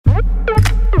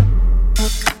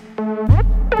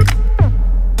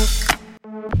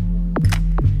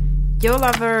Yo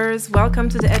lovers, welcome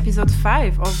to the episode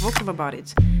 5 of Vocal About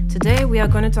It. Today we are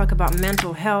going to talk about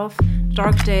mental health,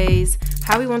 dark days,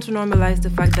 how we want to normalize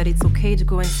the fact that it's okay to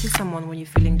go and see someone when you're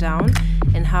feeling down,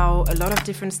 and how a lot of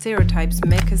different stereotypes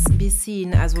make us be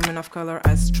seen as women of color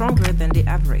as stronger than the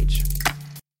average.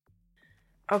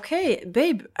 Okay,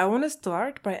 babe, I want to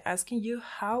start by asking you,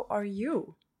 how are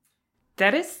you?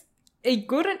 That is a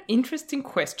good and interesting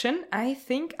question. I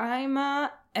think I'm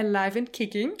alive and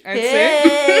kicking, I'd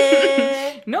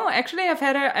say. No, actually, I've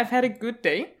had a good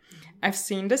day. I've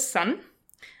seen the sun.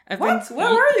 Where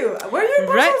were you? Were you in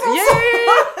Brussels?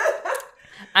 Right? Yeah.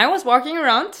 I was walking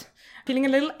around, feeling a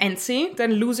little antsy,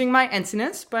 then losing my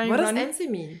antsiness by What running. does antsy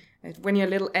mean? When you're a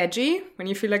little edgy, when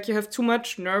you feel like you have too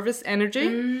much nervous energy,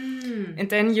 and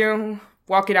then you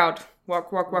walk it out.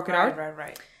 Walk it out.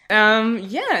 Right.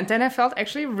 And then I felt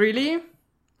actually really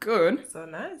good. So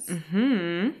nice.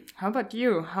 How about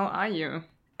you? How are you?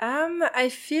 I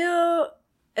feel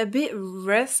a bit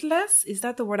restless. Is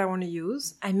that the word I want to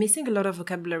use? I'm missing a lot of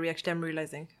vocabulary, actually, I'm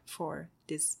realizing, for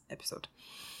this episode.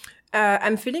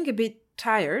 I'm feeling a bit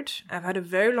tired. I've had a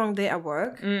very long day at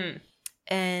work.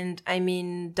 And I'm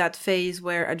in that phase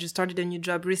where I just started a new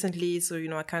job recently. So,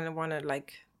 I kind of want to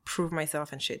prove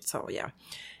myself and shit. So, yeah.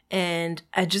 And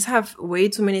I just have way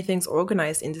too many things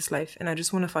organized in this life. And I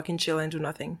just want to fucking chill and do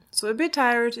nothing. So a bit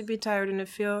tired. And I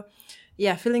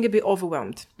feeling a bit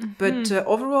overwhelmed. But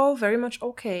overall, very much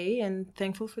okay. And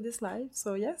thankful for this life.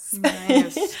 So yes.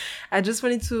 Nice. I just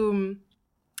wanted to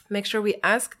make sure we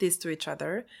ask this to each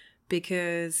other.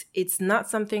 Because it's not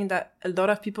something that a lot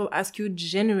of people ask you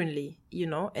genuinely,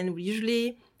 And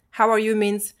usually, how are you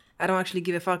means, I don't actually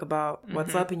give a fuck about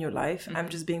what's up in your life. I'm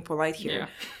just being polite here. Yeah.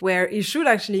 Where it should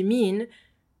actually mean,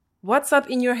 what's up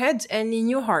in your head and in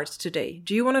your heart today?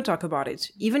 Do you want to talk about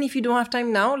it? Even if you don't have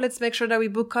time now, let's make sure that we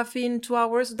book coffee in 2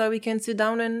 hours so that we can sit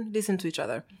down and listen to each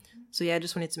other. So yeah, I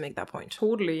just wanted to make that point.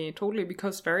 Totally.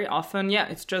 Because very often,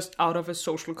 it's just out of a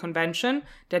social convention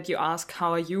that you ask,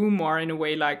 how are you, more in a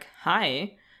way like,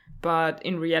 hi. But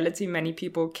in reality, many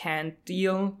people can't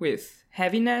deal with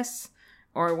heaviness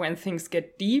or when things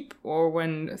get deep or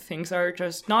when things are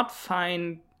just not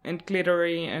fine and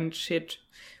glittery and shit.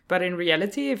 But in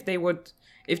reality, if they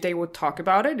would talk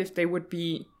about it, if they would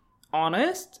be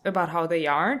honest about how they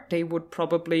are, they would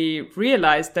probably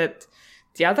realize that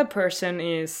the other person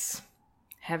is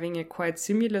having a quite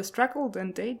similar struggle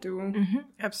than they do.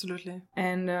 Absolutely.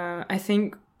 And I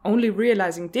think only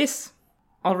realizing this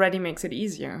already makes it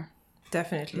easier.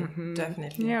 Definitely.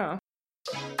 Yeah.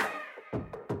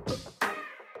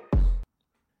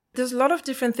 There's a lot of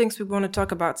different things we want to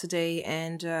talk about today,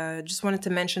 and just wanted to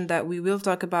mention that we will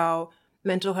talk about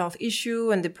mental health issue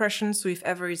and depression. So if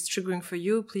ever it's triggering for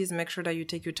you, please make sure that you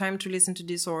take your time to listen to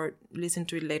this or listen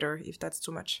to it later if that's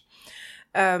too much.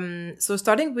 So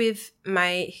starting with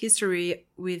my history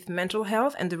with mental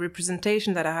health and the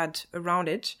representation that I had around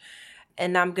it.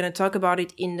 And I'm going to talk about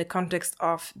it in the context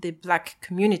of the Black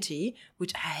community,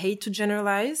 which I hate to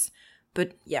generalize.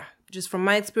 But yeah, just from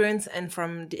my experience and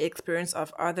from the experience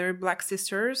of other Black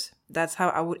sisters, that's how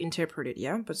I would interpret it,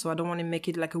 yeah? But so I don't want to make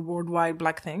it like a worldwide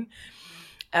Black thing.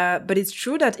 But it's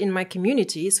true that in my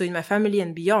community, so in my family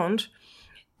and beyond,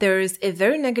 there is a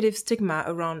very negative stigma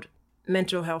around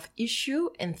mental health issue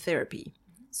and therapy.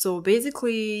 So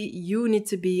basically, you need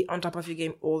to be on top of your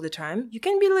game all the time. You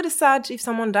can be a little sad if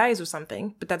someone dies or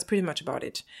something, but that's pretty much about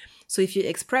it. So if you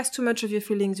express too much of your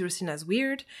feelings, you're seen as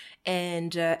weird.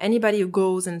 And anybody who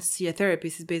goes and see a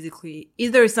therapist is basically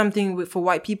either something for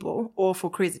white people or for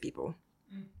crazy people.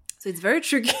 So it's very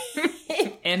tricky.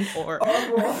 And or.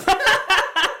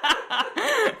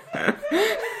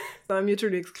 So I'm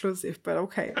mutually exclusive, but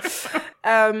okay.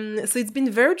 So it's been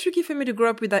very tricky for me to grow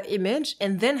up with that image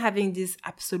and then having these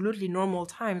absolutely normal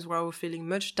times where I was feeling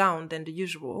much down than the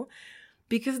usual,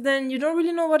 because then you don't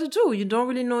really know what to do. You don't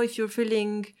really know if you're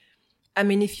feeling,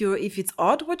 if it's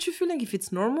odd what you're feeling, if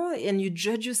it's normal, and you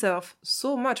judge yourself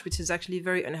so much, which is actually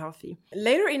very unhealthy.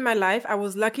 Later in my life, I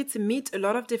was lucky to meet a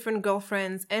lot of different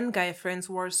girlfriends and guy friends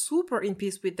who are super in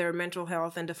peace with their mental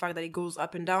health and the fact that it goes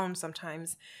up and down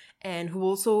sometimes, and who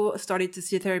also started to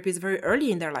see a therapist very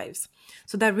early in their lives.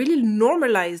 So that really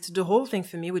normalized the whole thing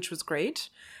for me, which was great.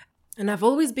 And I've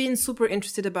always been super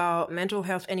interested about mental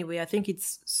health anyway. I think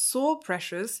it's so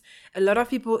precious. A lot of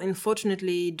people,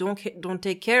 unfortunately, don't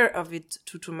take care of it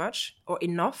too much or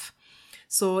enough.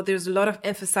 So there's a lot of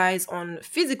emphasis on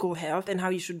physical health and how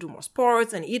you should do more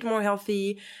sports and eat more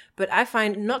healthy. But I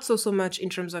find not so much in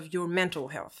terms of your mental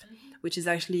health, which is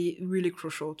actually really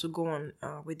crucial to go on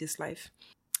with this life.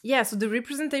 Yeah, so the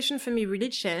representation for me really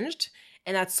changed.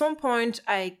 And at some point,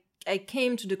 I I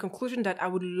came to the conclusion that I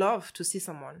would love to see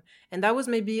someone. And that was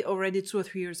maybe already 2 or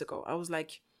 3 years ago. I was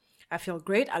like, I feel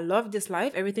great. I love this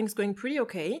life. Everything's going pretty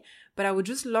okay. But I would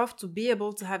just love to be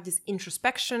able to have this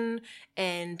introspection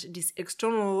and this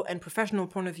external and professional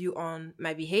point of view on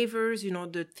my behaviors, you know,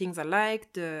 the things I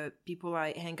like, the people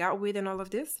I hang out with and all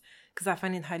of this, because I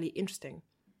find it highly interesting.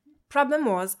 Problem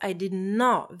was, I did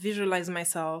not visualize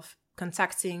myself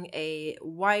contacting a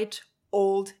white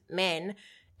old man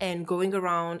and going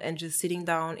around and just sitting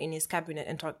down in his cabinet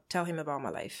and tell him about my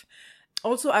life.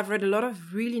 Also, I've read a lot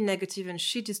of really negative and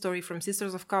shitty stories from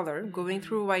sisters of color going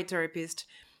through a white therapist,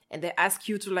 and they ask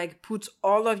you to like put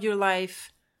all of your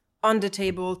life on the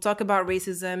table, talk about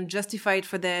racism, justify it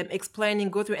for them, explaining,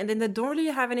 go through, and then they don't really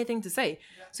have anything to say.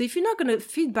 Yeah. So if you're not going to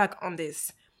feedback on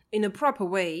this in a proper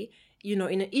way, you know,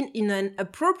 in an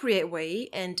appropriate way,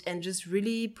 and just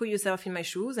really put yourself in my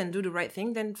shoes and do the right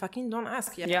thing, then fucking don't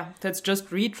ask. Yeah, that's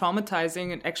just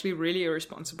re-traumatizing and actually really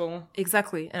irresponsible.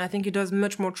 Exactly. And I think it does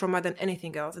much more trauma than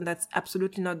anything else. And that's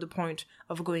absolutely not the point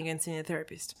of going and seeing a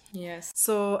therapist. Yes.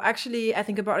 So actually, I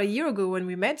think about a year ago when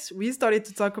we met, we started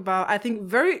to talk about, I think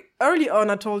very early on,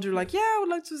 I told you like, yeah, I would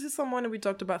like to see someone. And we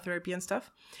talked about therapy and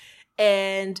stuff.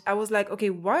 And I was like,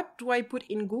 okay, what do I put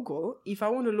in Google if I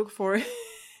want to look for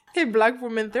a Black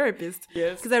woman therapist?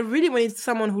 Yes. Because I really wanted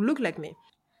someone who looked like me.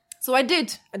 So I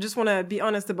did. I just want to be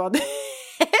honest about that.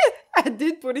 I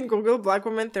did put in Google Black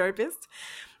woman therapist.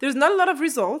 There's not a lot of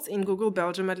results in Google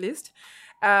Belgium, at least.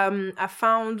 I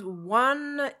found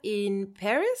one in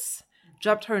Paris,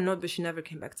 dropped her a note, but she never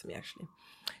came back to me, actually.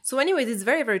 So anyways, it's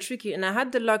very, very tricky. And I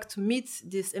had the luck to meet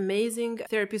this amazing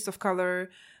therapist of color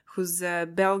who's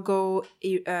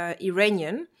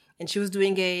Belgo-Iranian. And she was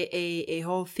doing a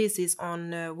whole thesis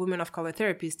on women of color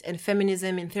therapists and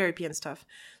feminism in therapy and stuff.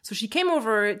 So she came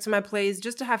over to my place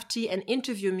just to have tea and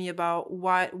interview me about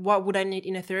what would I need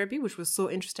in a therapy, which was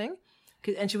so interesting.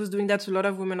 And she was doing that to a lot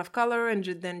of women of color and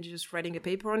then just writing a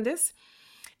paper on this.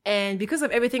 And because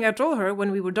of everything I told her, when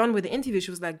we were done with the interview,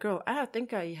 she was like, girl, I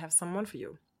think I have someone for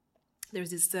you. There's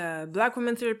this Black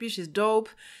woman therapy. She's dope.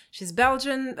 She's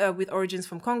Belgian with origins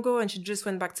from Congo, and she just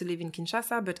went back to live in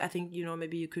Kinshasa. But I think, you know,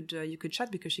 maybe you could chat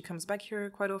because she comes back here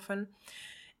quite often.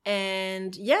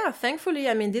 And yeah, thankfully,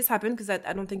 I mean, this happened because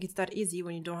I don't think it's that easy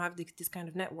when you don't have this kind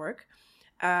of network.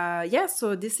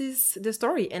 So this is the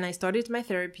story. And I started my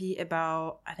therapy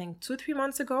about, I think, 2-3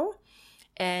 months ago.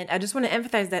 And I just want to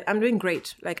emphasize that I'm doing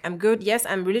great. Like, I'm good. Yes,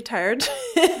 I'm really tired,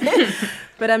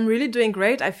 but I'm really doing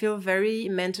great. I feel very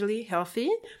mentally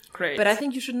healthy. Great. But I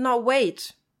think you should not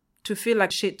wait to feel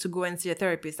like shit to go and see a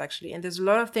therapist, actually. And there's a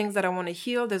lot of things that I want to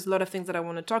heal. There's a lot of things that I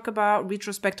want to talk about,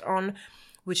 retrospect on,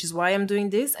 which is why I'm doing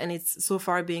this. And it's so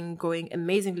far been going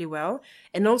amazingly well.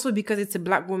 And also because it's a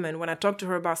Black woman, when I talk to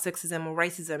her about sexism or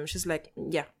racism, she's like,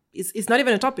 yeah. It's not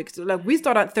even a topic. So, like, we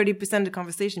start at 30% of the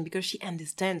conversation because she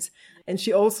understands. And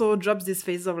she also drops this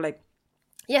face of like,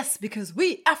 yes, because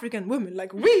we African women,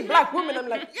 like we Black women. I'm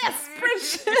like, yes,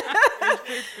 preach.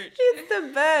 It's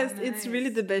the best. Nice. It's really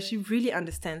the best. She really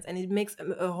understands. And it makes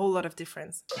a whole lot of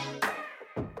difference.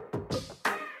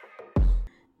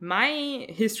 My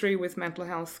history with mental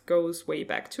health goes way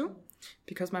back too,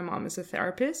 because my mom is a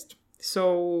therapist.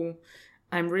 So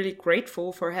I'm really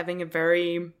grateful for having a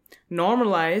very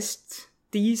normalized,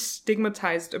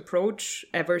 destigmatized approach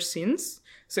ever since.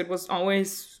 So it was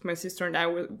always, my sister and I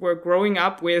were growing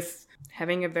up with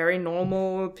having a very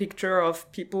normal picture of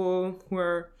people who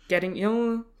are getting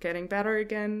ill, getting better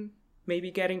again, maybe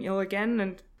getting ill again.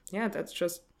 And yeah, that's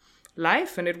just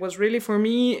life. And it was really, for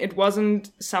me, it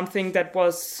wasn't something that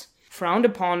was frowned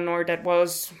upon or that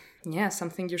was,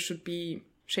 something you should be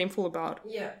shameful about.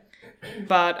 Yeah.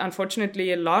 But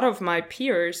unfortunately, a lot of my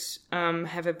peers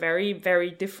have a very, very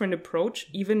different approach,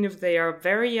 even if they are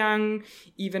very young,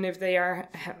 even if they are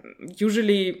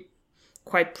usually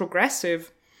quite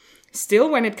progressive. Still,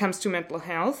 when it comes to mental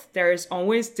health, there is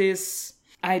always this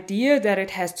idea that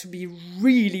it has to be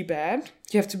really bad.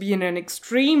 You have to be in an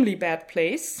extremely bad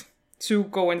place to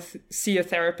go and see a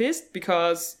therapist,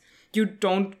 because you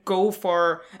don't go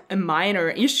for a minor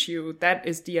issue. That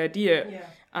is the idea. Yeah.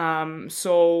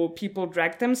 So people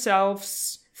drag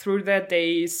themselves through that.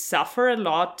 They suffer a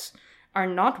lot, are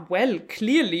not well,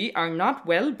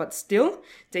 but still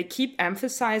they keep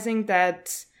emphasizing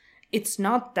that it's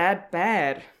not that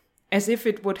bad, as if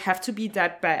it would have to be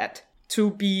that bad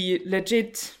to be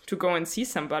legit to go and see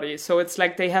somebody. So it's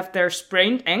like they have their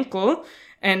sprained ankle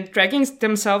and dragging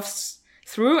themselves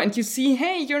through, and you see,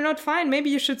 hey, you're not fine, maybe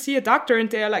you should see a doctor, and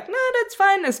they're like, no, that's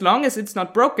fine, as long as it's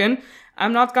not broken,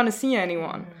 I'm not gonna see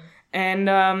anyone. And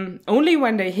only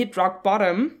when they hit rock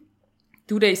bottom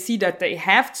do they see that they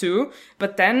have to,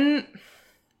 but then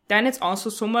then it's also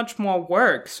so much more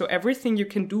work. So everything you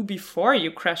can do before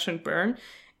you crash and burn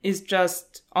is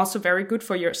just also very good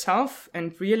for yourself,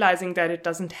 and realizing that it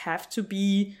doesn't have to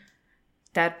be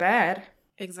that bad.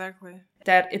 Exactly.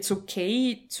 That it's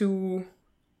okay to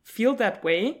feel that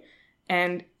way,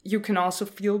 and you can also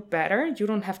feel better. You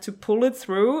don't have to pull it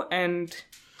through and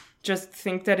just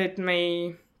think that it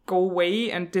may go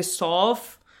away and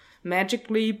dissolve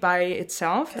magically by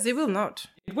itself. Because it will not.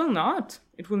 It will not.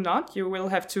 It will not. You will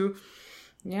have to,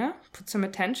 put some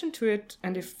attention to it.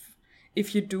 And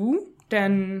if you do,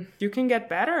 then you can get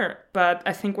better. But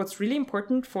I think what's really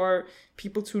important for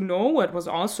people to know, what was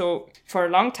also for a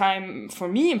long time for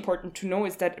me important to know,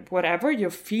 is that whatever you're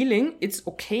feeling, it's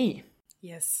okay.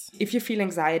 Yes. If you feel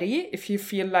anxiety, if you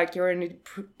feel like you're in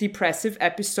a depressive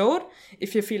episode,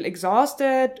 if you feel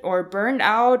exhausted or burned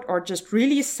out or just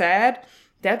really sad,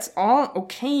 that's all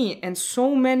okay. And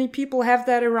so many people have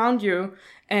that around you.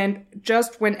 And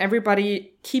just when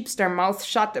everybody keeps their mouth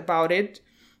shut about it,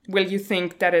 will you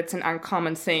think that it's an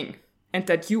uncommon thing and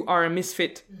that you are a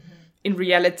misfit. Mm-hmm. In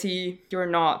reality, you're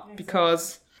not. Exactly.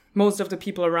 Because most of the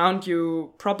people around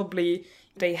you probably,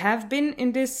 they have been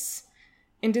in this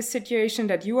situation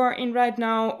that you are in right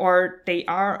now, or they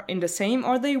are in the same,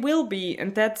 or they will be.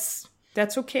 And that's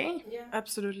okay. Yeah,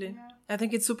 absolutely. Yeah. I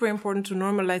think it's super important to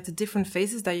normalize the different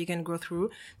phases that you can go through,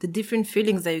 the different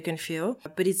feelings that you can feel.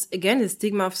 But it's, again, the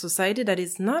stigma of society that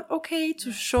it's not okay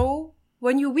to show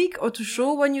when you're weak, or to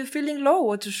show when you're feeling low,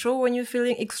 or to show when you're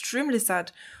feeling extremely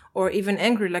sad or even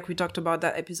angry, like we talked about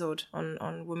that episode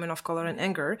on women of color and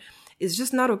anger. It's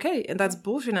just not okay. And that's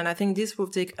bullshit. And I think this will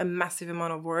take a massive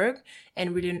amount of work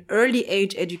and really an early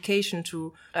age education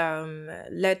to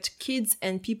let kids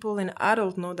and people and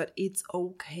adults know that it's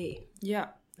okay. Yeah,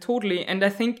 totally. And I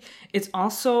think it's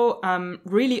also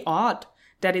really odd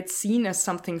that it's seen as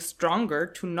something stronger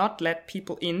to not let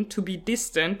people in, to be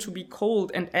distant, to be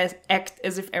cold, and act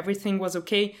as if everything was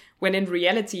okay, when in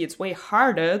reality it's way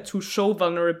harder to show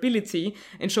vulnerability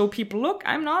and show people, look,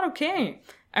 I'm not okay.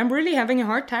 I'm really having a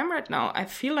hard time right now. I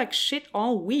feel like shit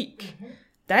all week. Mm-hmm.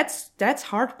 That's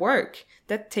hard work.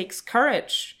 That takes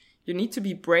courage. You need to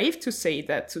be brave to say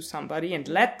that to somebody and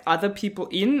let other people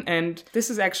in, and this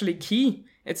is actually key.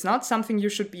 It's not something you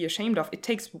should be ashamed of. It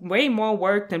takes way more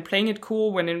work than playing it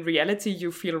cool when in reality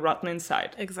you feel rotten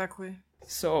inside. Exactly.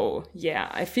 So, yeah,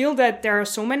 I feel that there are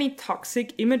so many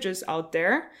toxic images out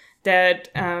there that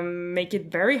make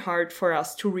it very hard for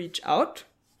us to reach out.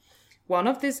 One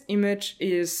of this image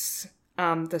is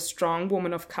the strong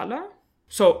woman of color.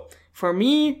 So, for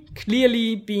me,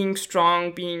 clearly being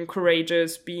strong, being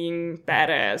courageous, being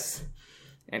badass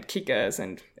and kick-ass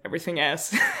and everything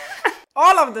else.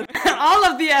 All of them. All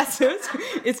of the assets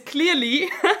is clearly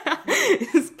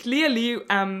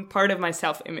part of my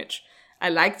self-image. I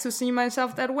like to see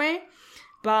myself that way,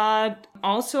 but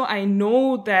also I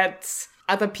know that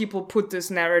other people put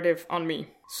this narrative on me.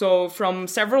 So from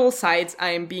several sides,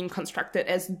 I am being constructed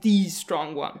as the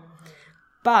strong one.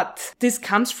 But this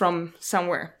comes from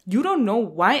somewhere. You don't know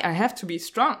why I have to be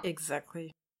strong.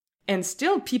 Exactly. And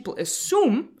still people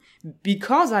assume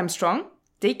because I'm strong,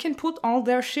 they can put all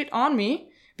their shit on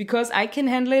me because I can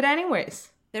handle it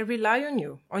anyways. They rely on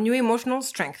you, on your emotional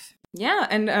strength. Yeah,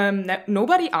 and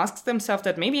nobody asks themselves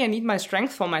that maybe I need my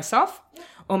strength for myself,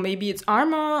 or maybe it's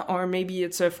armor, or maybe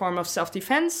it's a form of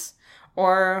self-defense,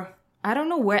 or I don't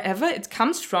know, wherever it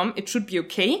comes from, it should be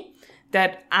okay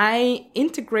that I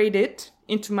integrate it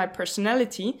into my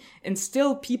personality, and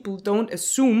still people don't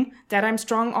assume that I'm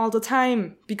strong all the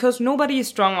time, because nobody is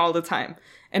strong all the time.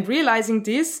 And realizing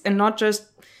this and not just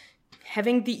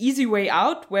having the easy way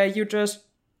out where you just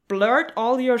blurt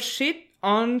all your shit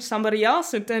on somebody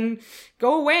else and then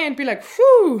go away and be like,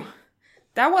 whew,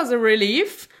 that was a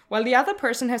relief, while the other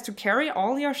person has to carry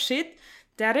all your shit.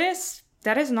 That is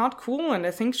not cool. And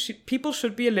I think people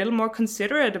should be a little more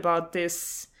considerate about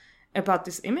this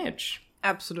image.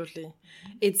 Absolutely.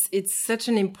 It's such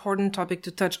an important topic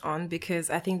to touch on, because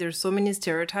I think there's so many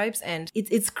stereotypes, and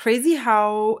it's crazy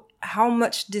how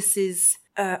much this is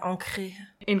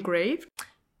engraved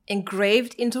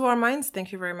into our minds.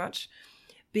 Thank you very much.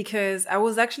 Because I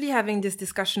was actually having this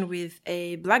discussion with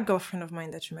a black girlfriend of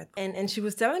mine that you met. And she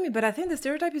was telling me, but I think the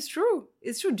stereotype is true.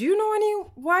 It's true. Do you know any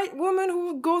white woman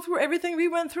who go through everything we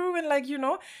went through? And like,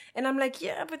 and I'm like,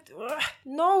 yeah, but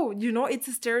no, it's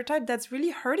a stereotype that's really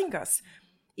hurting us.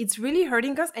 It's really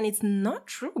hurting us, and it's not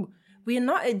true. We are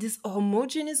not this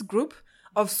homogeneous group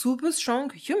of super strong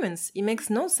humans. It makes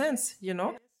no sense,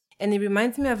 And it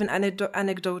reminds me of an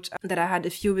anecdote that I had a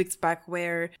few weeks back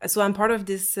so I'm part of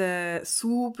this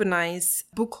super nice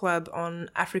book club on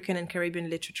African and Caribbean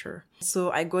literature.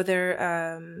 So I go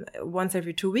there once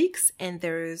every 2 weeks, and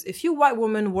there's a few white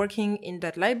women working in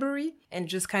that library and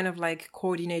just kind of like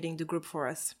coordinating the group for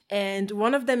us. And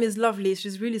one of them is lovely.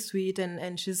 She's really sweet,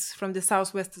 and she's from the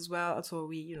Southwest as well. So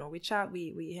we chat,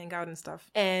 we hang out and stuff.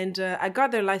 And I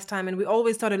got there last time, and we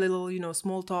always start a little,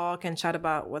 small talk and chat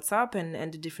about what's up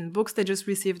and the different books they just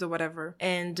received or whatever.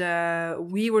 And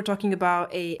we were talking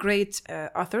about a great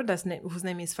author whose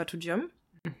name is Fatou Diom.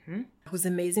 Mm-hmm. Who's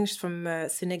amazing. She's from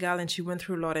Senegal, and she went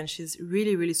through a lot, and she's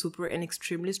really, really super and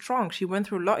extremely strong. She went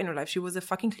through a lot in her life. She was a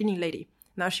fucking cleaning lady.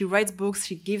 Now she writes books,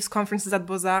 she gives conferences at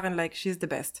Beaux-Arts, and like, she's the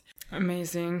best.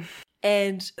 Amazing.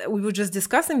 And we were just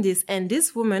discussing this, and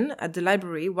this woman at the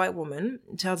library, white woman,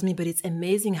 tells me, but it's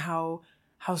amazing how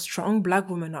strong black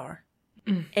women are.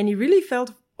 And it really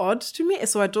felt odd to me.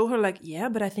 So I told her, like, yeah,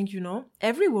 but I think,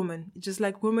 every woman, just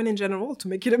like women in general, to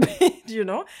make it a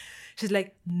bit, She's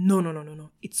like, no.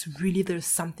 It's really, there's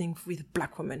something with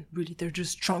black women. Really, they're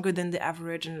just stronger than the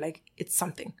average, and like, it's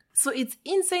something. So it's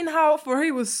insane how for her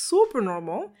it was super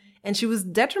normal. And she was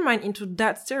determined into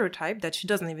that stereotype that she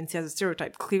doesn't even see as a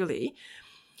stereotype, clearly.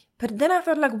 But then I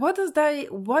thought, like, what does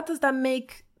that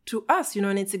make to us,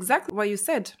 And it's exactly what you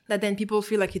said, that then people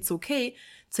feel like it's okay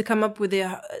to come up with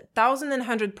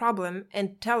 1,100 problem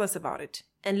and tell us about it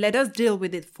and let us deal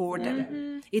with it for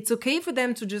them. It's okay for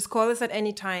them to just call us at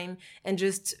any time and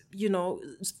just,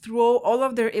 throw all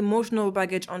of their emotional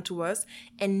baggage onto us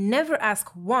and never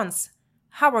ask once,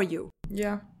 how are you?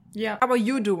 Yeah. How are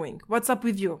you doing? What's up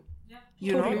with you?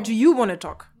 Totally. Do you want to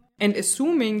talk? And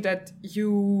assuming that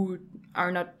you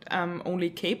are not only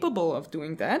capable of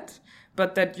doing that,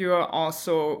 but that you're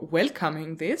also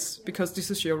welcoming this because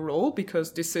this is your role,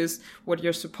 because this is what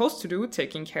you're supposed to do,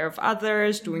 taking care of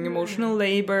others, doing emotional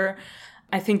labor.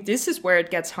 I think this is where it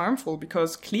gets harmful,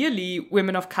 because clearly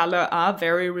women of color are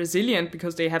very resilient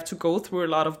because they have to go through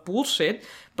a lot of bullshit,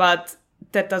 but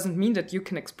that doesn't mean that you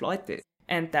can exploit this.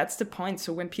 And that's the point.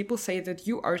 So when people say that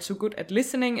you are so good at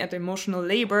listening, at emotional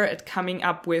labor, at coming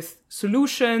up with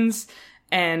solutions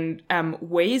and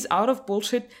ways out of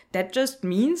bullshit, that just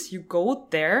means you go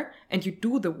there and you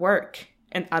do the work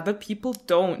and other people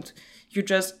don't. You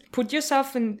just put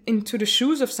yourself into the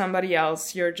shoes of somebody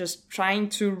else. You're just trying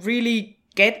to really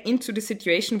get into the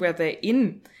situation where they're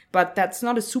in. But that's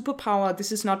not a superpower.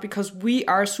 This is not because we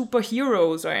are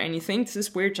superheroes or anything. This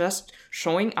is we're just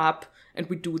showing up and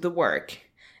we do the work.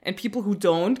 And people who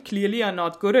don't clearly are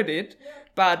not good at it.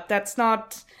 But that's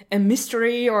not a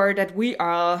mystery or that we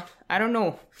are, I don't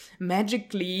know,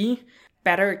 magically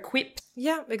better equipped.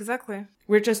 Yeah, exactly.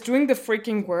 We're just doing the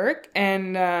freaking work.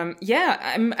 And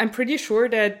I'm pretty sure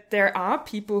that there are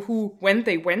people who, when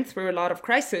they went through a lot of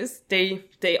crisis,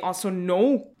 they also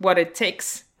know what it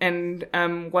takes and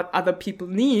what other people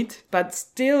need. But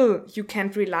still, you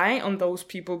can't rely on those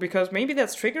people because maybe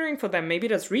that's triggering for them. Maybe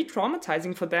that's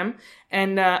re-traumatizing for them.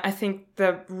 And I think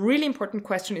the really important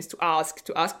question is to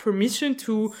ask permission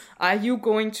to, are you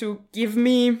going to give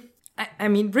me... I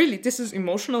mean, really, this is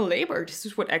emotional labor. This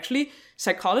is what actually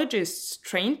psychologists,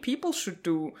 trained people should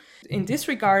do. In this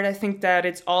regard, I think that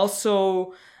it's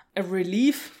also a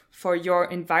relief for your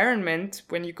environment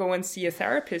when you go and see a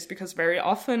therapist, because very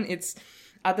often it's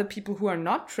other people who are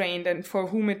not trained and for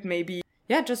whom it may be,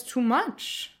 just too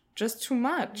much.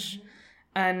 Mm-hmm.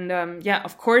 And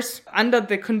of course, under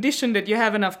the condition that you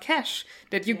have enough cash,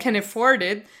 that you can afford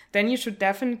it, then you should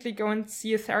definitely go and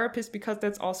see a therapist, because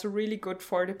that's also really good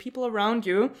for the people around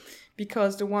you,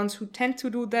 because the ones who tend to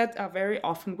do that are very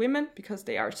often women, because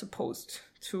they are supposed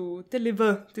to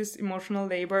deliver this emotional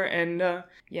labor. And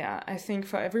I think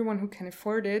for everyone who can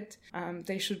afford it,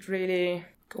 they should really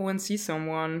go and see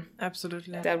someone.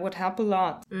 Absolutely. That would help a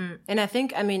lot. And I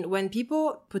think, when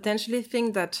people potentially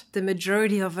think that the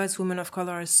majority of us women of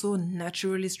color are so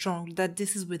naturally strong, that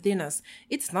this is within us,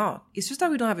 it's not. It's just that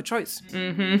we don't have a choice.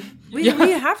 Mm-hmm. We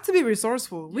have to be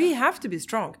resourceful. We have to be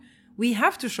strong. We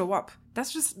have to show up.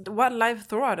 That's just what life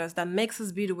throws at us that makes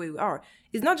us be the way we are.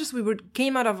 It's not just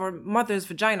came out of our mother's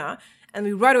vagina and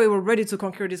we right away were ready to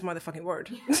conquer this motherfucking world.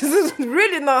 This is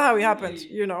really not how it happened,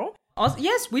 Also,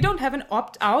 yes, we don't have an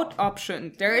opt-out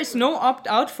option. There is no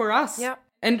opt-out for us. Yeah.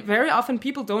 And very often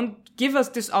people don't give us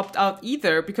this opt-out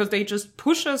either, because they just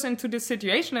push us into this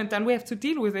situation and then we have to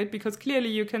deal with it, because clearly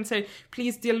you can say,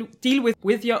 please deal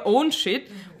with your own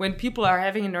shit when people are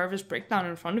having a nervous breakdown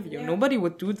in front of you. Yeah. Nobody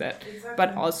would do that. Exactly.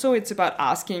 But also it's about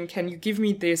asking, can you give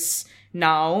me this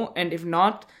now? And if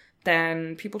not,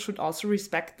 then people should also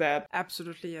respect that.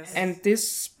 Absolutely, yes. And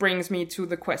this brings me to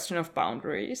the question of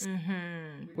boundaries,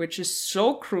 which is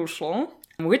so crucial,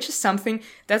 which is something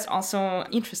that's also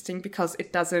interesting because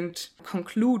it doesn't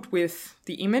conclude with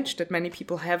the image that many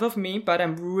people have of me, but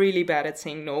I'm really bad at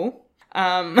saying no.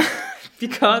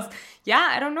 Because,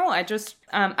 I don't know.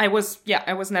 I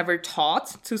was never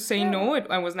taught to say no.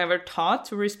 I was never taught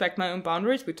to respect my own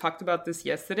boundaries. We talked about this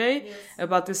yesterday,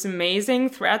 about this amazing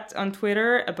thread on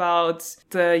Twitter about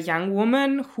the young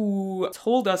woman who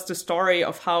told us the story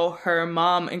of how her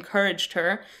mom encouraged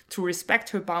her to respect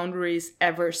her boundaries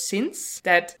ever since.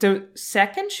 That the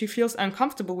second she feels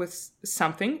uncomfortable with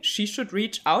something, she should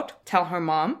reach out, tell her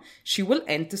mom, she will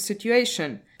end the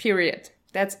situation. Period.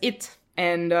 That's it.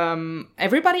 And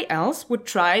everybody else would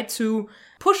try to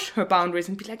push her boundaries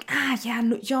and be like,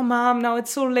 no, your mom, now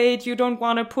it's so late, you don't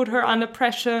want to put her under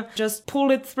pressure, just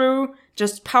pull it through,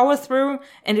 just power through,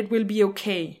 and it will be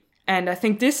okay. And I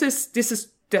think this is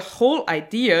the whole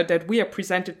idea that we are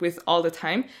presented with all the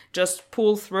time. Just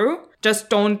pull through, just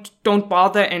don't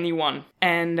bother anyone.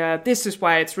 And this is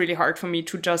why it's really hard for me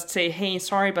to just say, hey,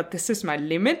 sorry, but this is my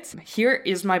limit. Here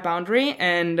is my boundary,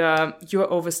 and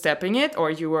you're overstepping it,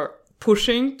 or you are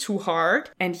pushing too hard.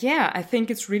 And I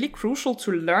think it's really crucial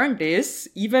to learn this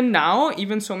even now,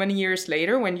 even so many years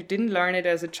later. When you didn't learn it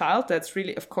as a child, that's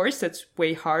really, of course, that's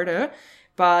way harder.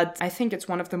 But I think it's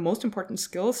one of the most important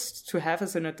skills to have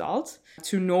as an adult,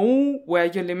 to know where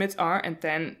your limits are and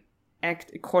then act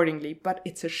accordingly. But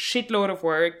it's a shitload of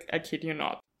work, I kid you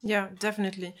not. Yeah,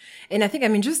 definitely. And I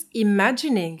think, just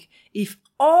imagining if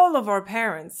all of our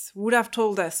parents would have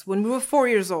told us when we were 4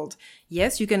 years old,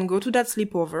 yes, you can go to that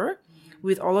sleepover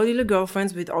with all our little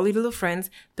girlfriends, with all your little friends,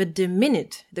 but the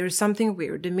minute there is something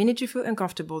weird, the minute you feel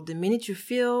uncomfortable, the minute you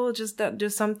feel just that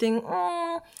there's something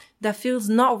that feels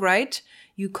not right,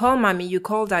 you call mommy, you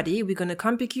call daddy, we're going to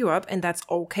come pick you up, and that's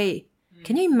okay.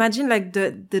 Can you imagine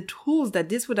the tools that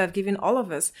this would have given all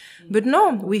of us? But no,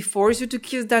 we force you to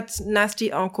kiss that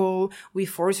nasty uncle. We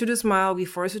force you to smile. We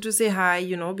force you to say hi,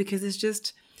 because it's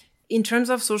just, in terms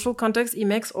of social context, it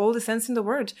makes all the sense in the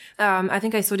world. I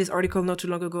think I saw this article not too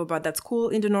long ago about that school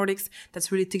in the Nordics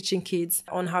that's really teaching kids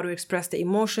on how to express their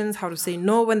emotions, how to say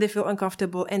no when they feel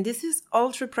uncomfortable. And this is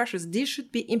ultra precious. This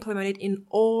should be implemented in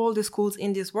all the schools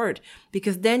in this world,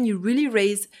 because then you really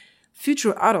raise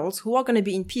future adults who are going to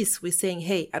be in peace with saying,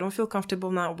 hey, I don't feel comfortable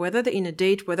now, whether they're in a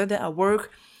date, whether they're at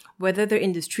work, whether they're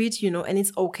in the street, and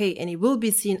it's okay. And it will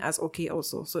be seen as okay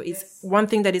also. So it's one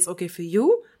thing that is okay for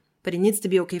you, but it needs to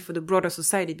be okay for the broader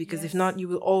society, because if not, you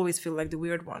will always feel like the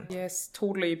weird one. Yes,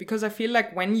 totally. Because I feel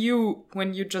like when you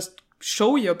just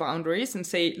show your boundaries and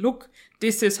say, look,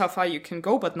 this is how far you can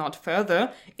go, but not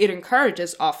further, it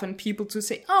encourages often people to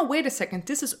say, oh, wait a second,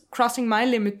 this is crossing my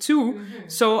limit too,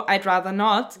 so I'd rather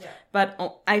not. Yeah.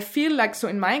 But I feel like, so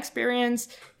in my experience,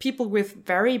 people with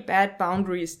very bad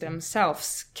boundaries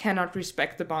themselves cannot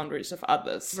respect the boundaries of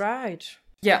others. Right.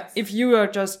 Yeah, if you are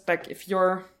just like, if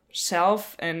you're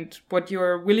self and what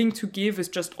you're willing to give is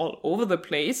just all over the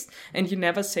place, and you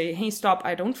never say, hey, stop,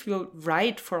 I don't feel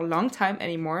right for a long time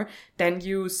anymore, then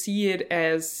you see it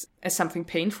as something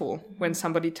painful when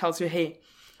somebody tells you, hey,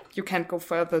 you can't go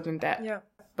further than that. Yeah.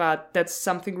 But that's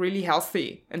something really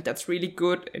healthy, and that's really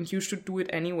good, and you should do it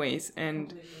anyways.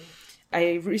 And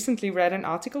I recently read an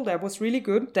article that was really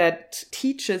good that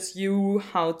teaches you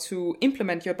how to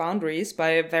implement your boundaries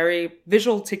by a very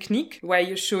visual technique, where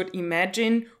you should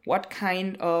imagine what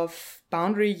kind of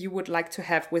boundary you would like to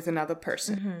have with another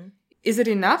person. Mm-hmm. Is it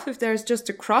enough if there's just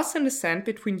a cross in the sand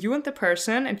between you and the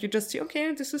person, and you just say,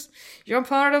 okay, this is your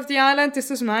part of the island, this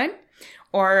is mine?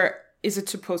 Or is it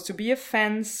supposed to be a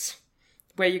fence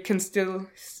where you can still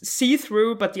see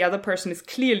through, but the other person is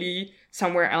clearly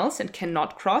somewhere else and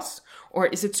cannot cross? Or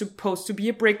is it supposed to be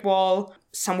a brick wall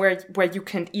somewhere where you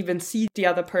can't even see the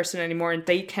other person anymore and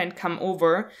they can't come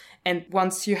over? And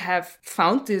once you have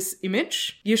found this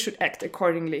image, you should act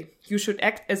accordingly. You should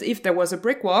act as if there was a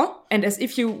brick wall and as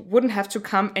if you wouldn't have to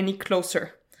come any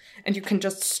closer. And you can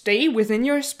just stay within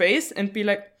your space and be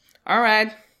like, all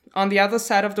right, on the other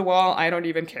side of the wall, I don't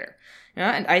even care.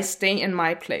 Yeah, and I stay in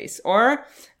my place. Or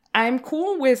I'm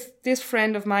cool with this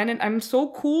friend of mine and I'm so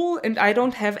cool and I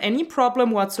don't have any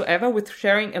problem whatsoever with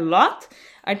sharing a lot.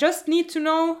 I just need to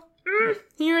know,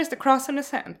 here is the cross in the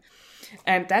sand.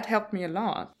 And that helped me a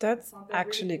lot. That's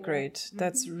actually great.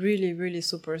 That's really, really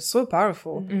super, so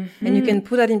powerful. Mm-hmm. And you can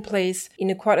put that in place in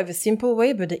a quite of a simple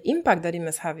way, but the impact that it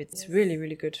must have, it's really,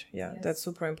 really good. Yeah, that's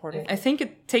super important. I think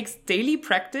it takes daily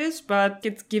practice, but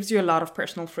it gives you a lot of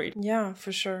personal freedom. Yeah,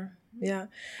 for sure. Yeah.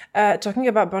 Talking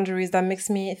about boundaries, that makes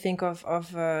me think of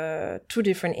two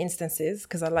different instances,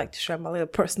 because I like to share my little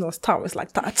personal stories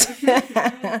like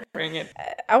that. Bring it.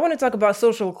 I want to talk about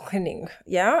social cleaning.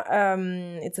 Yeah.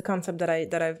 It's a concept that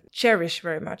I cherish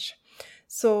very much.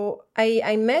 So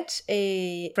I met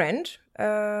a friend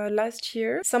last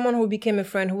year, someone who became a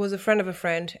friend, who was a friend of a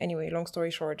friend. Anyway, long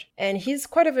story short. And he's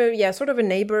quite of a, sort of a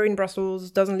neighbor in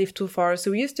Brussels, doesn't live too far.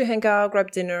 So we used to hang out,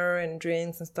 grab dinner and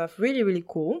drinks and stuff. Really, really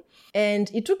cool. And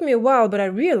it took me a while, but I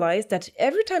realized that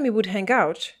every time we would hang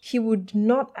out, he would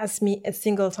not ask me a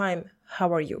single time,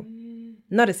 how are you?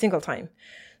 Not a single time.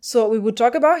 So we would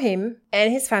talk about him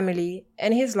and his family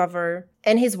and his lover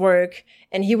and his work.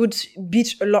 And he would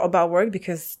bitch a lot about work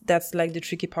because that's like the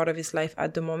tricky part of his life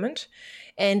at the moment.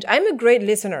 And I'm a great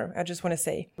listener, I just want to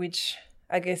say, which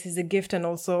I guess is a gift and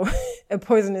also a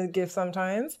poisonous gift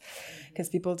sometimes because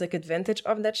people take advantage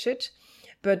of that shit.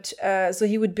 But so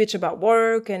he would bitch about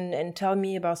work and tell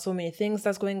me about so many things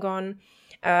that's going on.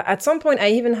 At some point, I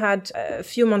even had a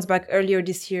few months back earlier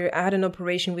this year, I had an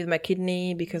operation with my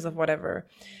kidney because of whatever.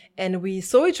 And we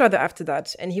saw each other after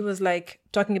that. And he was like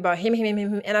talking about him.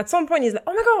 And at some point, he's like,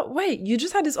 oh my God, wait, you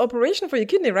just had this operation for your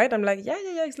kidney, right? I'm like, yeah.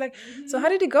 He's like, so how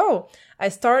did it go? I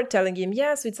start telling him,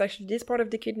 yeah, so it's actually this part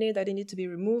of the kidney that it needs to be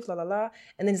removed, la la la.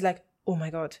 And then he's like, oh my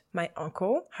God, my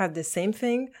uncle had the same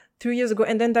thing 3 years ago.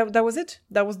 And then that was it.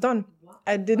 That was done.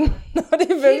 I did not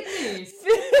even...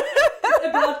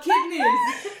 About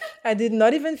kidneys. I did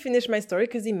not even finish my story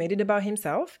because he made it about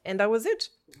himself and that was it.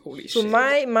 Holy so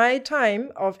shit. my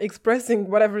time of expressing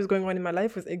whatever is going on in my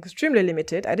life was extremely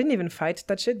limited. I didn't even fight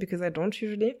that shit because I don't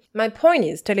usually. My point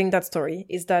is telling that story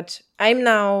is that I'm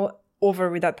now over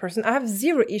with that person. I have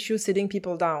zero issue sitting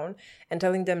people down and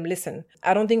telling them, listen,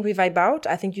 I don't think we vibe out.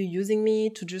 I think you're using me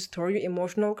to just store your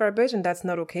emotional garbage and that's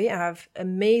not okay. I have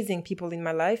amazing people in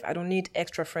my life. I don't need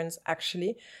extra friends,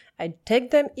 actually. I take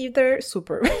them if they're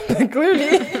super.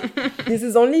 Clearly, this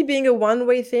is only being a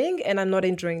one-way thing and I'm not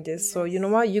enjoying this. So you know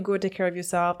what? You go take care of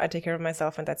yourself. I take care of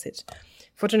myself and that's it.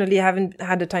 Fortunately, I haven't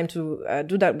had the time to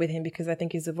do that with him because I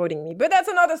think he's avoiding me. But that's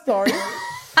another story.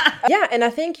 Yeah, and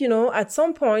I think, at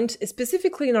some point,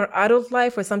 specifically in our adult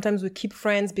life, where sometimes we keep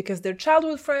friends because they're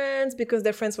childhood friends, because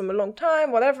they're friends from a long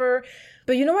time, whatever.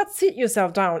 But you know what? Sit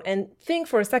yourself down and think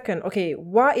for a second, okay,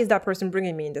 why is that person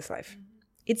bringing me in this life?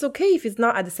 It's okay if it's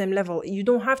not at the same level. You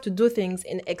don't have to do things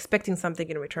in expecting something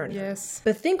in return. Yes.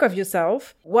 But think of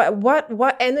yourself.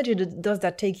 What energy does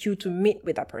that take you to meet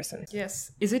with that person?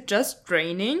 Yes. Is it just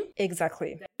draining?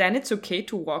 Exactly. Then it's okay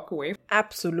to walk away.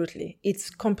 Absolutely. It's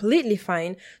completely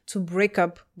fine to break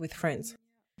up with friends.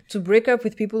 To break up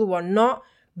with people who are not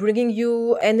bringing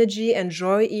you energy and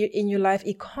joy in your life.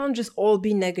 It can't just all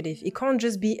be negative. It can't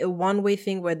just be a one-way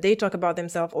thing where they talk about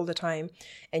themselves all the time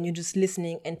and you're just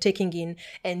listening and taking in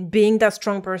and being that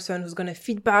strong person who's going to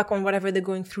feed back on whatever they're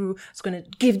going through, who's going to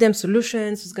give them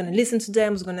solutions, who's going to listen to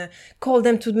them, who's going to call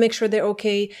them to make sure they're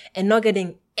okay and not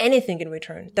getting anything in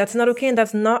return. That's not okay and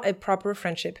that's not a proper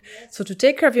friendship. So to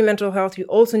take care of your mental health, you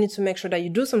also need to make sure that you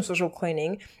do some social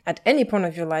cleaning at any point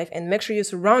of your life and make sure you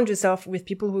surround yourself with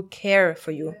people who care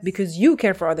for you because you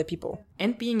care for other people.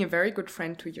 And being a very good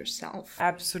friend to yourself.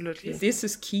 Absolutely. This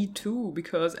is key too,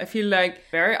 because I feel like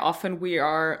very often we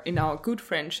are, in our good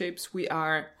friendships, we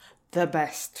are the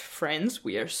best friends.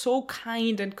 We are so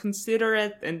kind and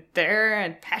considerate and there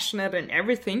and passionate and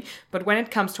everything. But when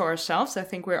it comes to ourselves, I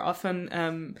think we're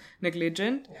often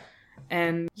negligent. Yeah.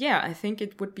 And yeah, I think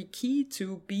it would be key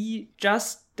to be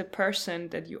just the person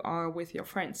that you are with your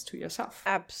friends to yourself.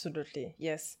 Absolutely,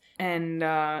 yes. And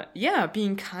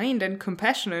being kind and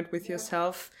compassionate with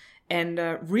yourself and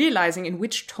realizing in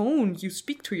which tone you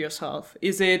speak to yourself.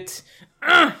 Is it,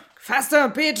 faster,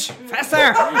 bitch,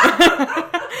 faster!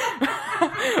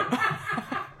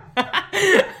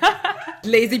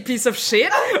 Lazy piece of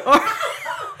shit? Or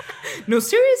no,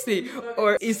 seriously.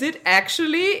 Or is it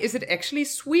actually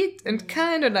sweet and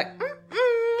kind and like,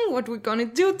 what we're gonna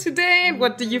do today and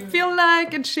what do you feel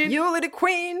like and shit? You little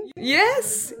queen.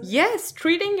 Yes,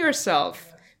 treating yourself.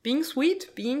 Being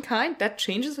sweet, being kind, that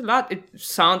changes a lot. It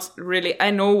sounds really, I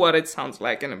know what it sounds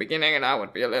like in the beginning and I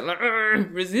would be a little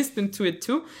resistant to it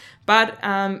too. But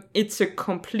it's a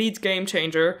complete game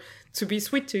changer to be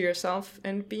sweet to yourself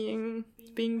and being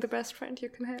the best friend you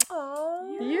can have.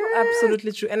 Oh, yeah.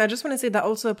 Absolutely true. And I just want to say that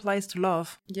also applies to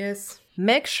love. Yes.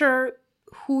 Make sure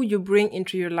who you bring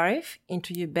into your life,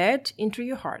 into your bed, into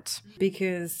your heart.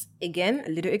 Because, again, a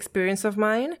little experience of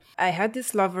mine, I had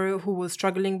this lover who was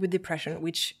struggling with depression,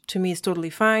 which to me is totally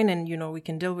fine. And, we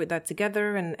can deal with that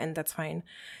together and that's fine.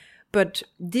 But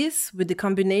this, with the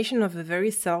combination of a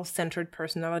very self-centered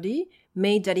personality,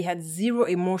 made that he had zero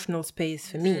emotional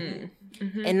space for me.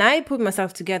 Mm-hmm. And I put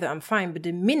myself together, I'm fine. But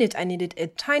the minute I needed a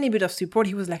tiny bit of support,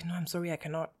 he was like, no, I'm sorry, I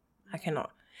cannot.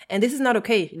 And this is not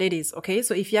okay, ladies, okay?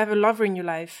 So if you have a lover in your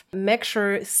life, make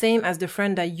sure, same as the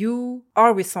friend, that you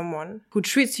are with someone who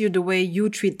treats you the way you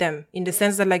treat them, in the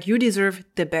sense that like you deserve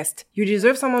the best. You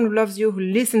deserve someone who loves you, who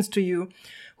listens to you,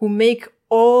 who make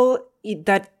all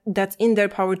that's in their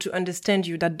power to understand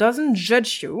you, that doesn't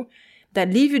judge you, that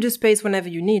leave you the space whenever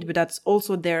you need, but that's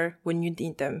also there when you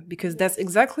need them. Because that's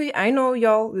exactly, I know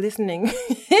y'all listening,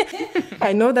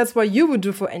 I know that's what you would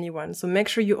do for anyone. So make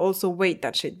sure you also weight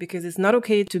that shit, because it's not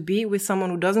okay to be with someone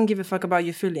who doesn't give a fuck about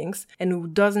your feelings and who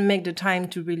doesn't make the time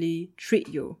to really treat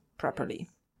you properly.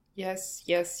 Yes,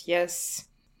 yes, yes.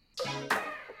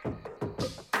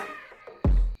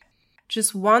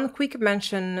 Just one quick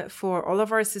mention for all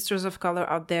of our sisters of color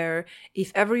out there.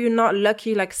 If ever you're not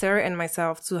lucky, like Sarah and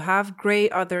myself, to have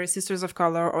great other sisters of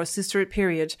color or sister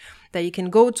period that you can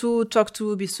go to, talk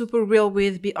to, be super real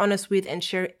with, be honest with, and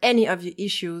share any of your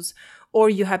issues or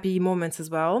your happy moments as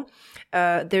well.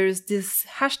 There's this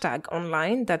hashtag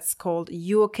online that's called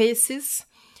YouOkSis.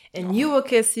 And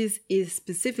YouOkSis is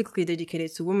specifically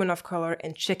dedicated to women of color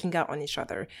and checking out on each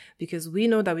other, because we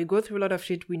know that we go through a lot of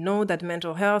shit. We know that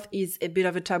mental health is a bit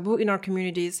of a taboo in our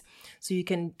communities. So you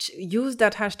can use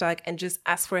that hashtag and just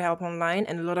ask for help online,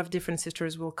 and a lot of different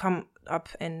sisters will come up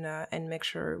and make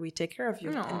sure we take care of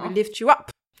you and we lift you up.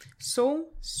 So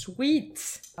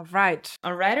sweet. All right.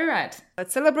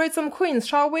 Let's celebrate some queens,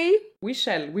 shall we? We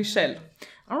shall.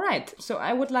 All right, so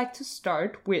I would like to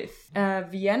start with a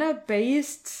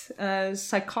Vienna-based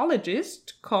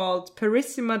psychologist called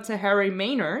Parissima Taheri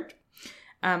Maynard,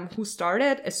 who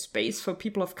started a space for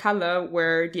people of color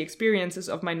where the experiences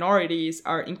of minorities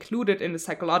are included in the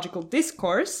psychological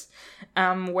discourse,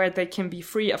 where they can be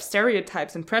free of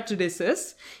stereotypes and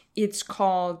prejudices. It's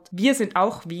called Wir sind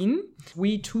auch Wien.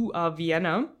 We too are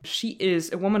Vienna. She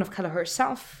is a woman of color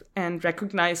herself and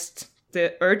recognized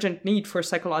the urgent need for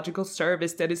psychological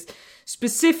service that is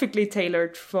specifically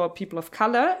tailored for people of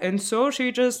color. And so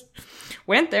she just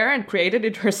went there and created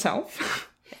it herself.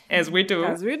 As we do.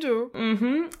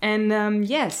 Mm-hmm. And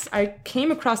yes, I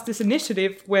came across this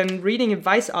initiative when reading a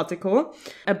Vice article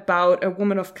about a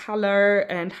woman of color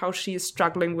and how she is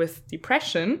struggling with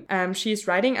depression. She is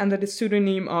writing under the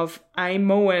pseudonym of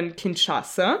Aimoen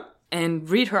Kinshasa. And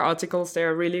read her articles, they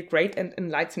are really great and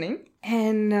enlightening.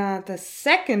 And the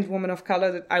second woman of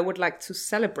color that I would like to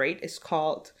celebrate is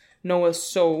called Noah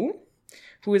So,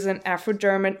 who is an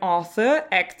Afro-German author,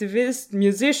 activist,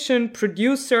 musician,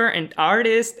 producer, and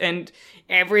artist, and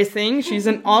everything. She's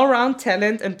an all-round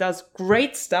talent and does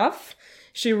great stuff.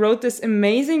 She wrote this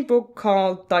amazing book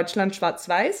called Deutschland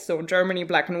Schwarz-Weiß, so Germany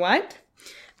Black and White,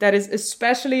 that is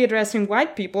especially addressing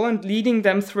white people and leading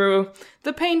them through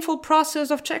the painful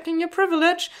process of checking your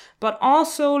privilege, but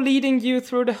also leading you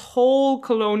through the whole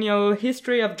colonial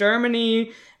history of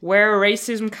Germany, where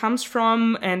racism comes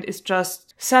from, and it's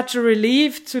just such a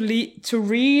relief to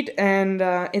read, and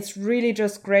it's really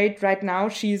just great. Right now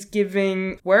she's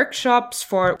giving workshops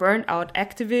for burnt out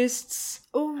activists.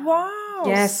 Oh, wow.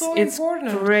 Yes, so it's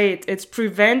important. Great. It's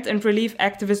prevent and relieve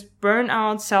activist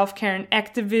burnout, self-care and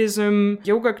activism,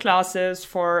 yoga classes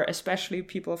for especially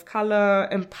people of color,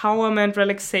 empowerment,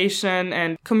 relaxation,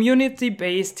 and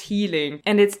community-based healing.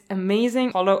 And it's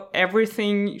amazing. Follow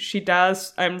everything she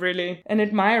does. I'm really an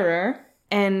admirer.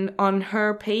 And on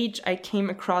her page, I came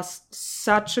across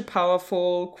such a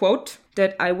powerful quote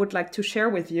that I would like to share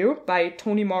with you by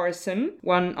Toni Morrison,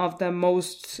 one of the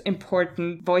most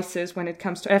important voices when it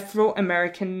comes to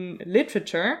Afro-American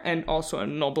literature and also a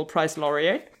Nobel Prize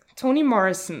laureate. Toni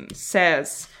Morrison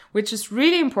says, which is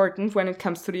really important when it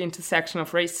comes to the intersection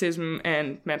of racism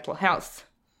and mental health.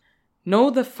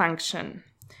 Know the function,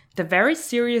 the very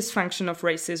serious function of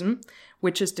racism,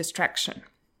 which is distraction.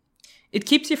 It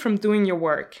keeps you from doing your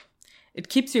work. It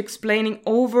keeps you explaining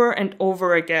over and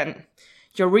over again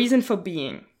your reason for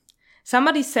being.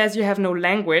 Somebody says you have no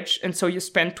language, and so you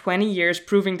spend 20 years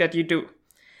proving that you do.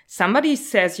 Somebody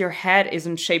says your head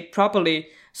isn't shaped properly,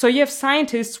 so you have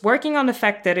scientists working on the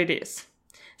fact that it is.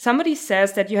 Somebody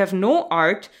says that you have no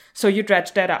art, so you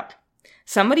dredge that up.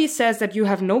 Somebody says that you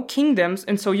have no kingdoms,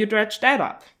 and so you dredge that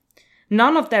up.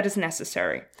 None of that is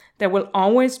necessary. There will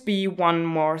always be one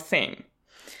more thing.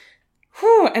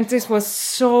 Whew, and this was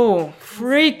so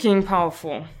freaking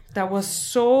powerful. That was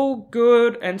so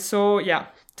good. And so, yeah,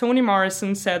 Toni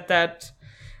Morrison said that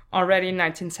already in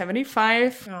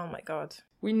 1975. Oh my God.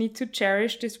 We need to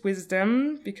cherish this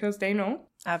wisdom because they know.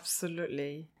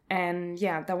 Absolutely. And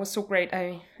yeah, that was so great.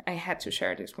 I had to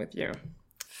share this with you.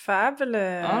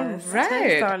 Fabulous. All right.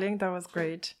 Thanks, darling. That was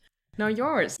great. Now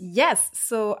yours. Yes,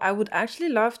 so I would actually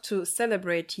love to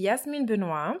celebrate Yasmine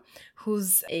Benoit,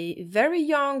 who's a very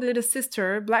young little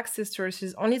sister, black sister.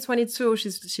 She's only 22.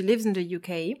 She lives in the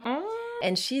UK.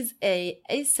 And she's a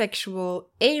asexual,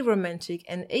 aromantic,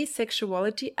 and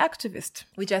asexuality activist,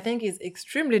 which I think is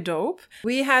extremely dope.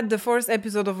 We had the first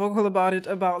episode of Vocal About It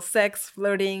about sex,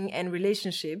 flirting, and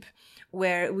relationship,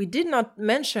 where we did not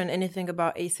mention anything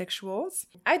about asexuals.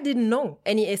 I didn't know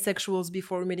any asexuals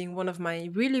before meeting one of my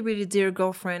really, really dear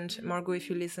girlfriend, Margot, if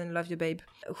you listen, love you, babe,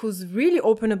 who's really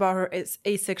open about her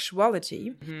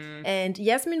asexuality. Mm-hmm. And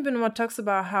Yasmine Benoit talks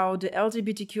about how the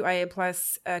LGBTQIA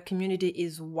plus community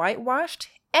is whitewashed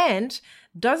and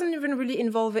doesn't even really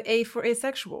involve an A for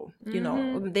asexual. Mm-hmm. You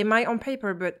know, they might on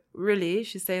paper, but really,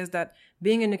 she says that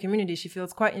being in the community, she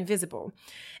feels quite invisible.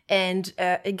 And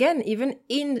again, even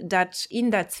in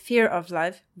that sphere of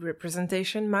life,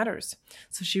 representation matters.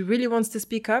 So she really wants to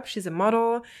speak up. She's a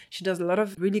model. She does a lot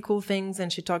of really cool things,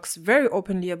 and she talks very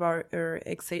openly about her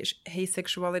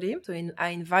asexuality. So I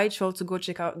invite you all to go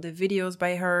check out the videos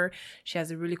by her. She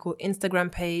has a really cool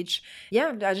Instagram page.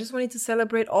 Yeah, I just wanted to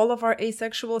celebrate all of our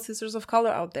asexual sisters of color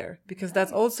out there, because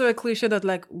that's also a cliche that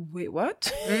like, wait,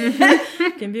 what?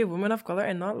 Can be a woman of color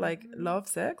and not like love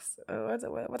sex? What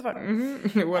the fuck?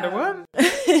 Mm-hmm. What?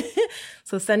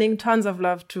 So sending tons of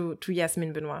love to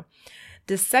Yasmine Benoit.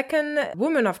 The second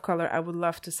woman of color I would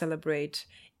love to celebrate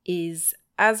is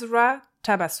Azra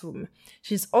Tabassum.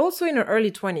 She's also in her early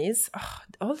 20s. Oh,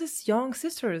 all these young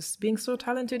sisters being so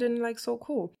talented and like so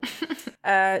cool.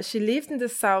 She lives in the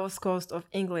south coast of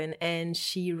England and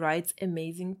she writes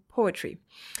amazing poetry.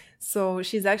 So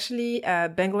she's actually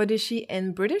Bangladeshi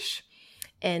and British.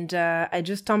 And I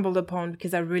just stumbled upon,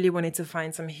 because I really wanted to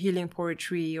find some healing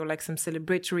poetry or like some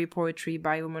celebratory poetry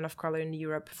by women of color in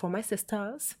Europe for my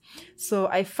sisters. So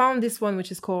I found this one,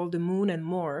 which is called The Moon and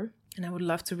More. And I would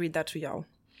love to read that to y'all.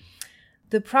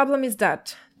 The problem is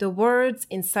that the words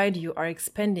inside you are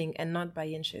expanding and not by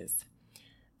inches.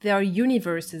 There are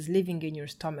universes living in your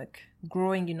stomach,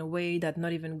 growing in a way that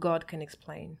not even God can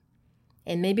explain.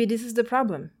 And maybe this is the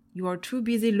problem. You are too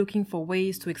busy looking for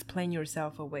ways to explain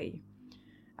yourself away.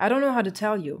 I don't know how to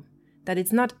tell you that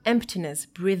it's not emptiness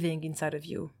breathing inside of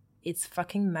you. It's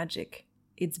fucking magic.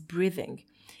 It's breathing.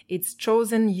 It's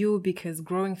chosen you because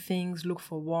growing things look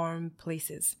for warm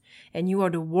places. And you are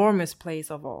the warmest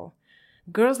place of all.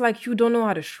 Girls like you don't know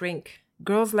how to shrink.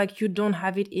 Girls like you don't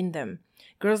have it in them.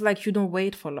 Girls like you don't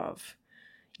wait for love.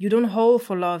 You don't hold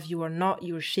for love. You are not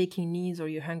your shaking knees or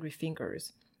your hungry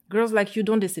fingers. Girls like you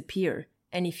don't disappear.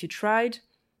 And if you tried,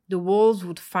 the wolves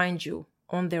would find you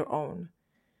on their own.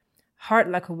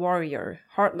 Heart like a warrior,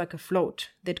 heart like a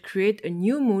float. They'd create a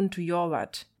new moon to yawl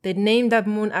at. They'd name that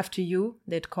moon after you.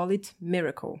 They'd call it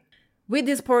Miracle. With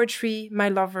this poetry, my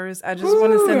lovers, I just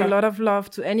want to send a lot of love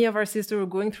to any of our sisters who are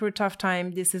going through a tough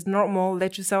time. This is normal.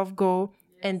 Let yourself go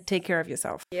and take care of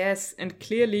yourself. Yes, and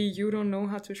clearly you don't know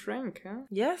how to shrink, huh?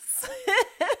 Yes.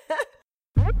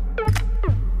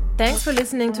 Thanks for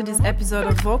listening to this episode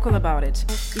of Vocal About It.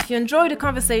 If you enjoyed the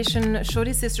conversation, show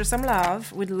these sisters some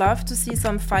love. We'd love to see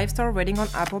some 5-star rating on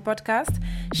Apple Podcast.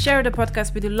 Share the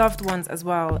podcast with your loved ones as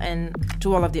well, and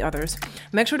to all of the others.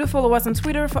 Make sure to follow us on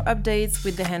Twitter for updates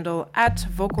with the handle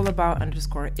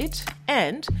 @vocalabout_it.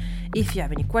 And if you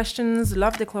have any questions,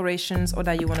 love declarations, or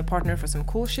that you want to partner for some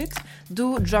cool shit,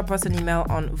 do drop us an email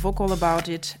on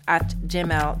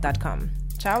vocalaboutit@gmail.com.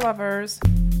 Ciao, lovers!